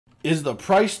Is the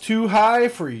price too high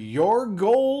for your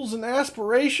goals and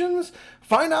aspirations?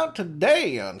 Find out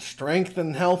today on Strength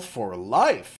and Health for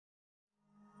Life.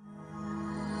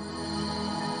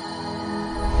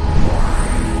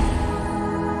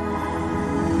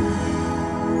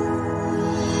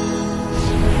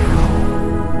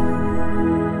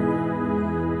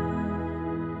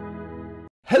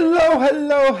 Hello!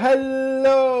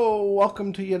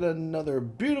 Welcome to yet another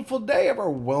beautiful day of our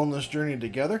wellness journey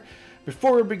together.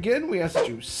 Before we begin, we ask that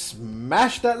you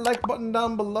smash that like button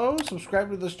down below,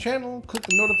 subscribe to this channel, click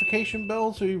the notification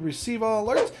bell so you receive all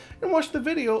alerts, and watch the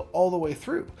video all the way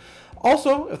through.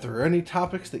 Also, if there are any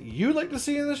topics that you'd like to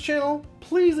see in this channel,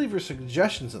 please leave your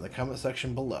suggestions in the comment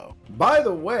section below. By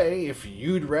the way, if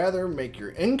you'd rather make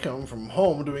your income from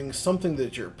home doing something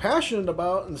that you're passionate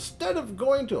about instead of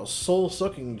going to a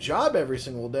soul-sucking job every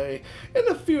single day, and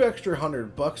a few extra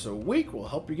 $100 a week will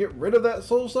help you get rid of that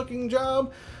soul-sucking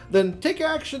job, then take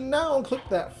action now and click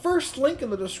that first link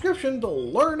in the description to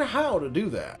learn how to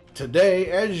do that. Today,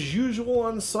 as usual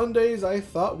on Sundays, I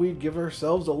thought we'd give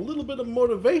ourselves a little bit of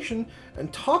motivation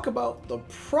and talk about the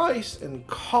price and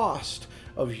cost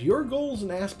of your goals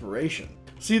and aspirations.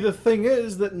 See, the thing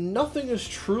is that nothing is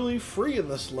truly free in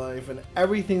this life, and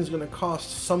everything's going to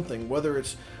cost something, whether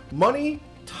it's money,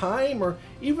 time, or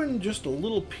even just a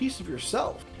little piece of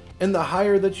yourself. And the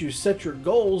higher that you set your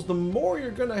goals, the more you're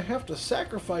going to have to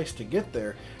sacrifice to get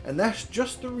there. And that's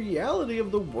just the reality of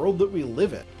the world that we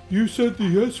live in. You said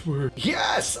the S word.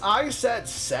 Yes, I said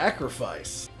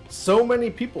sacrifice. So many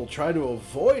people try to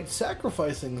avoid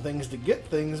sacrificing things to get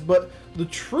things, but the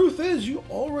truth is you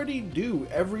already do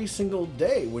every single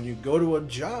day. When you go to a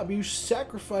job, you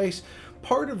sacrifice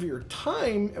part of your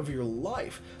time of your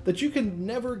life that you can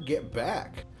never get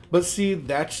back. But see,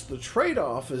 that's the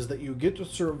trade-off, is that you get to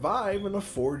survive and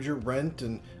afford your rent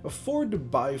and afford to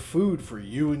buy food for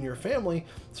you and your family,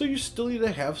 so you still need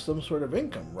to have some sort of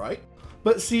income, right?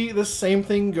 But see, the same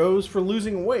thing goes for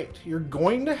losing weight. You're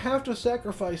going to have to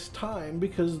sacrifice time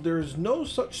because there's no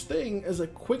such thing as a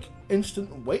quick,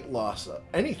 instant weight loss of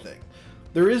anything.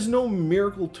 There is no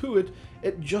miracle to it,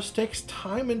 it just takes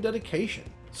time and dedication.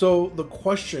 So the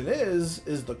question is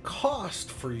the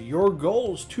cost for your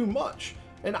goals too much?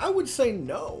 And I would say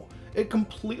no. It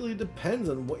completely depends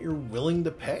on what you're willing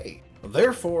to pay.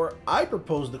 Therefore, I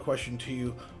propose the question to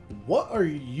you: what are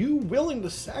you willing to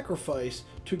sacrifice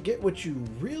to get what you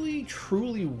really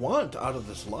truly want out of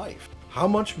this life? How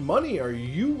much money are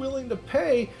you willing to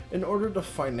pay in order to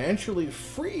financially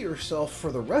free yourself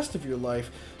for the rest of your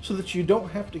life so that you don't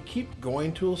have to keep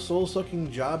going to a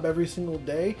soul-sucking job every single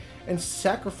day and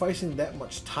sacrificing that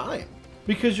much time?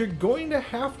 Because you're going to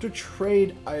have to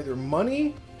trade either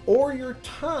money or your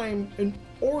time in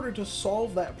order to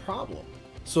solve that problem.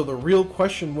 So the real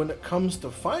question when it comes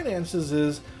to finances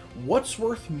is, what's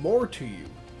worth more to you?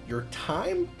 Your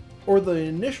time or the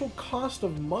initial cost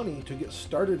of money to get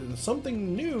started in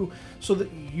something new so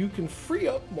that you can free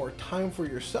up more time for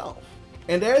yourself?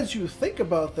 And as you think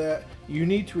about that, you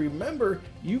need to remember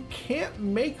you can't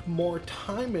make more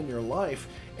time in your life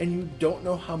and you don't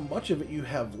know how much of it you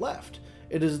have left.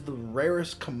 It is the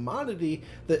rarest commodity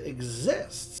that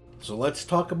exists. So let's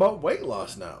talk about weight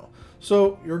loss now.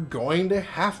 So you're going to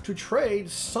have to trade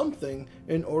something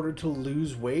in order to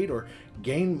lose weight or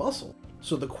gain muscle.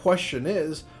 So the question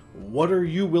is, what are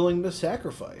you willing to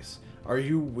sacrifice? Are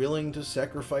you willing to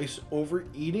sacrifice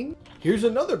overeating? Here's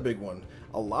another big one.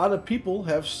 A lot of people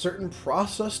have certain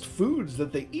processed foods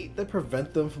that they eat that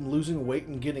prevent them from losing weight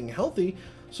and getting healthy.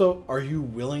 So are you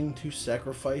willing to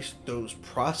sacrifice those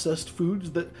processed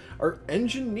foods that are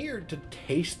engineered to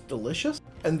taste delicious?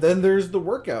 And then there's the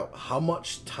workout. How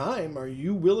much time are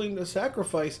you willing to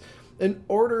sacrifice in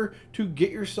order to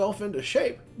get yourself into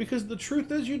shape? Because the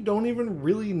truth is you don't even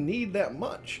really need that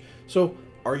much. So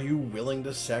are you willing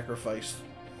to sacrifice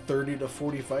 30 to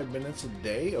 45 minutes a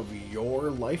day of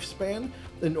your lifespan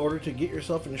in order to get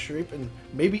yourself in shape and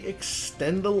maybe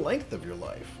extend the length of your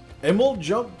life? And we'll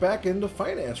jump back into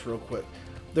finance real quick.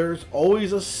 There's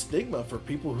always a stigma for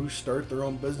people who start their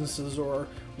own businesses or are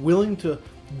willing to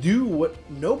do what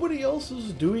nobody else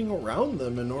is doing around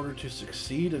them in order to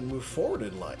succeed and move forward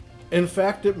in life. In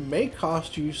fact, it may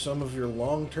cost you some of your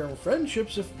long-term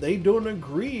friendships if they don't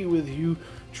agree with you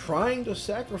trying to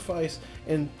sacrifice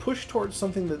and push towards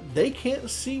something that they can't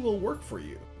see will work for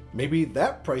you. Maybe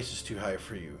that price is too high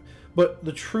for you. But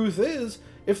the truth is,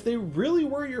 if they really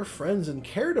were your friends and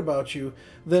cared about you,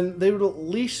 then they would at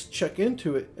least check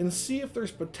into it and see if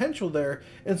there's potential there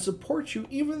and support you,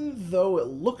 even though it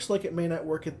looks like it may not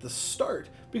work at the start,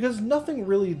 because nothing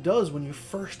really does when you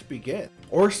first begin.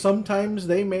 Or sometimes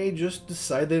they may just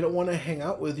decide they don't want to hang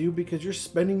out with you because you're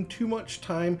spending too much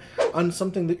time on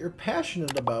something that you're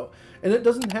passionate about, and it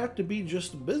doesn't have to be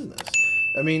just business.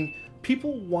 I mean,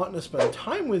 people want to spend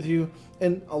time with you,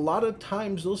 and a lot of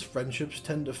times those friendships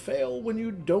tend to fail when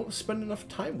you don't spend enough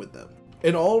time with them.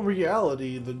 In all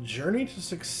reality, the journey to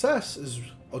success is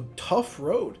a tough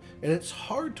road, and it's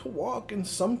hard to walk, and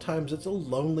sometimes it's a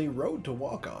lonely road to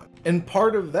walk on. And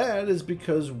part of that is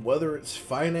because whether it's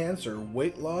finance or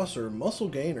weight loss or muscle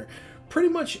gain or pretty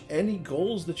much any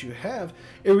goals that you have,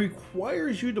 it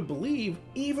requires you to believe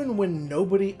even when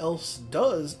nobody else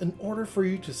does in order for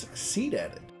you to succeed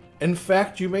at it. In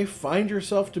fact, you may find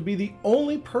yourself to be the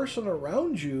only person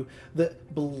around you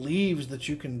that believes that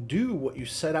you can do what you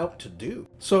set out to do.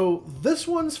 So this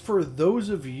one's for those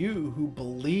of you who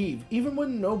believe even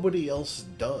when nobody else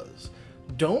does.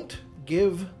 Don't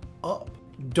give up.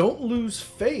 Don't lose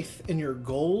faith in your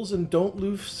goals, and don't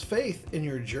lose faith in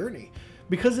your journey,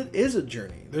 because it is a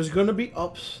journey. There's going to be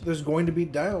ups, there's going to be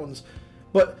downs.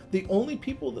 But the only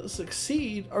people that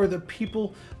succeed are the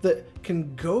people that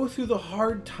can go through the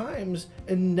hard times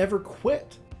and never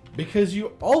quit. Because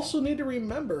you also need to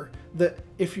remember that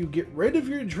if you get rid of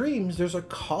your dreams, there's a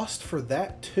cost for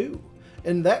that too.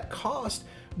 And that cost,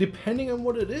 depending on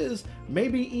what it is, may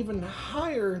be even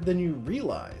higher than you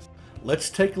realize. Let's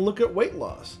take a look at weight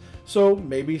loss. So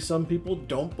maybe some people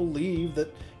don't believe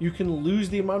that you can lose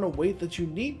the amount of weight that you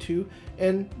need to,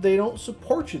 and they don't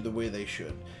support you the way they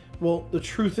should. Well, the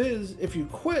truth is, if you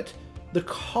quit, the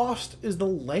cost is the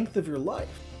length of your life.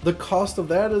 The cost of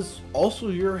that is also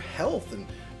your health and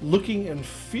looking and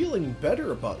feeling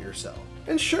better about yourself.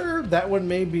 And sure, that one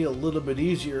may be a little bit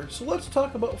easier, so let's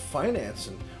talk about finance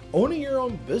and owning your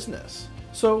own business.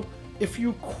 So if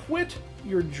you quit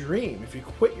your dream, if you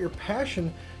quit your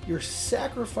passion, you're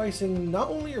sacrificing not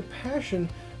only your passion,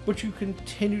 but you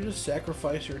continue to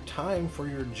sacrifice your time for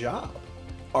your job.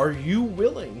 Are you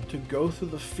willing to go through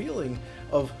the feeling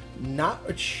of not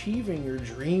achieving your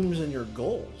dreams and your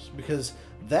goals? Because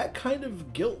that kind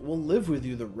of guilt will live with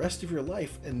you the rest of your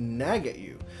life and nag at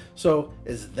you. So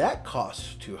is that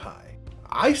cost too high?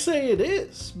 I say it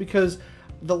is, because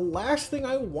the last thing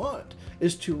I want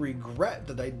is to regret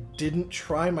that I didn't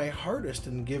try my hardest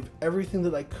and give everything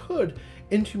that I could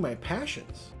into my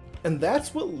passions. And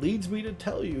that's what leads me to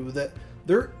tell you that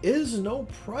there is no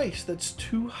price that's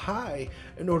too high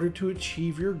in order to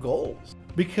achieve your goals,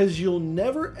 because you'll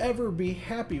never ever be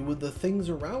happy with the things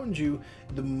around you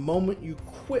the moment you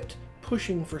quit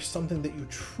pushing for something that you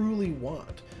truly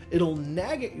want. It'll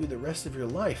nag at you the rest of your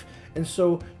life, and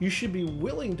so you should be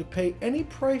willing to pay any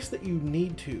price that you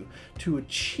need to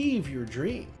achieve your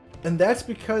dream. And that's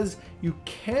because you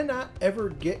cannot ever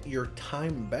get your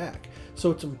time back. So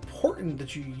it's important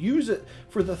that you use it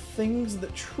for the things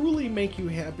that truly make you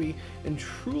happy and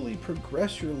truly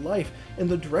progress your life in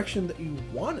the direction that you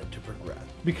want it to progress.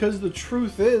 Because the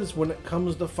truth is, when it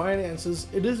comes to finances,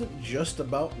 it isn't just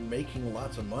about making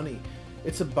lots of money.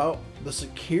 It's about the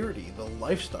security, the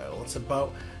lifestyle. It's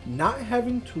about not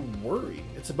having to worry.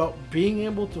 It's about being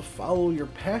able to follow your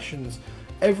passions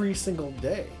every single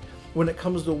day. When it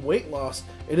comes to weight loss,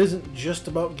 it isn't just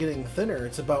about getting thinner.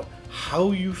 It's about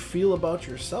how you feel about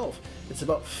yourself. It's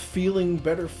about feeling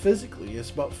better physically. It's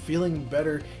about feeling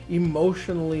better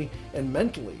emotionally and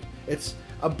mentally. It's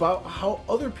about how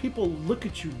other people look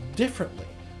at you differently.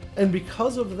 And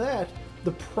because of that,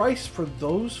 the price for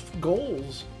those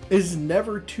goals is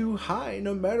never too high,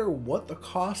 no matter what the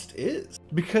cost is.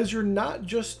 Because you're not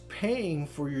just paying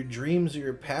for your dreams or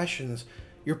your passions,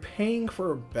 you're paying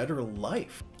for a better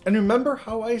life. And remember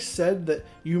how I said that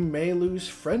you may lose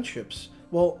friendships?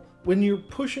 Well, when you're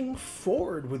pushing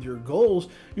forward with your goals,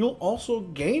 you'll also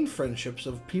gain friendships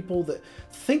of people that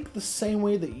think the same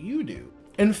way that you do.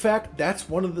 In fact, that's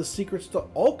one of the secrets to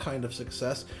all kind of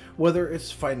success, whether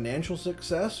it's financial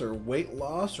success or weight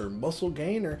loss or muscle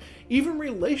gain or even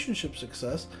relationship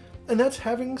success. And that's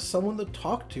having someone to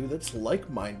talk to that's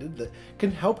like-minded, that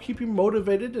can help keep you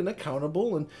motivated and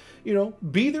accountable and,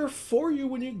 be there for you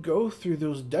when you go through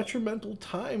those detrimental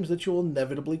times that you'll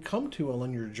inevitably come to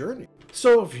along your journey.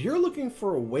 So if you're looking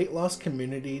for a weight loss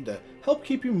community to help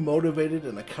keep you motivated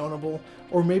and accountable,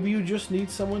 or maybe you just need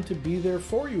someone to be there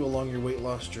for you along your weight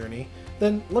loss journey,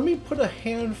 then let me put a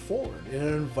hand forward and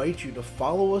invite you to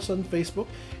follow us on Facebook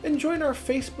and join our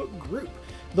Facebook group.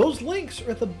 Those links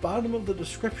are at the bottom of the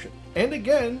description. And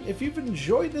again, if you've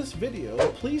enjoyed this video,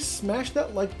 please smash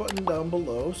that like button down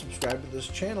below, subscribe to this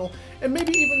channel, and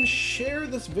maybe even share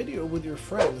this video with your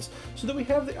friends so that we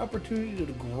have the opportunity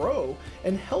to grow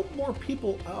and help more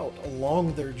people out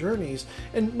along their journeys,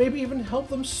 and maybe even help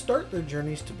them start their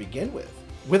journeys to begin with.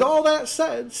 With all that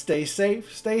said, stay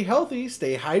safe, stay healthy,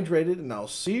 stay hydrated, and I'll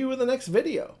see you in the next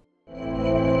video.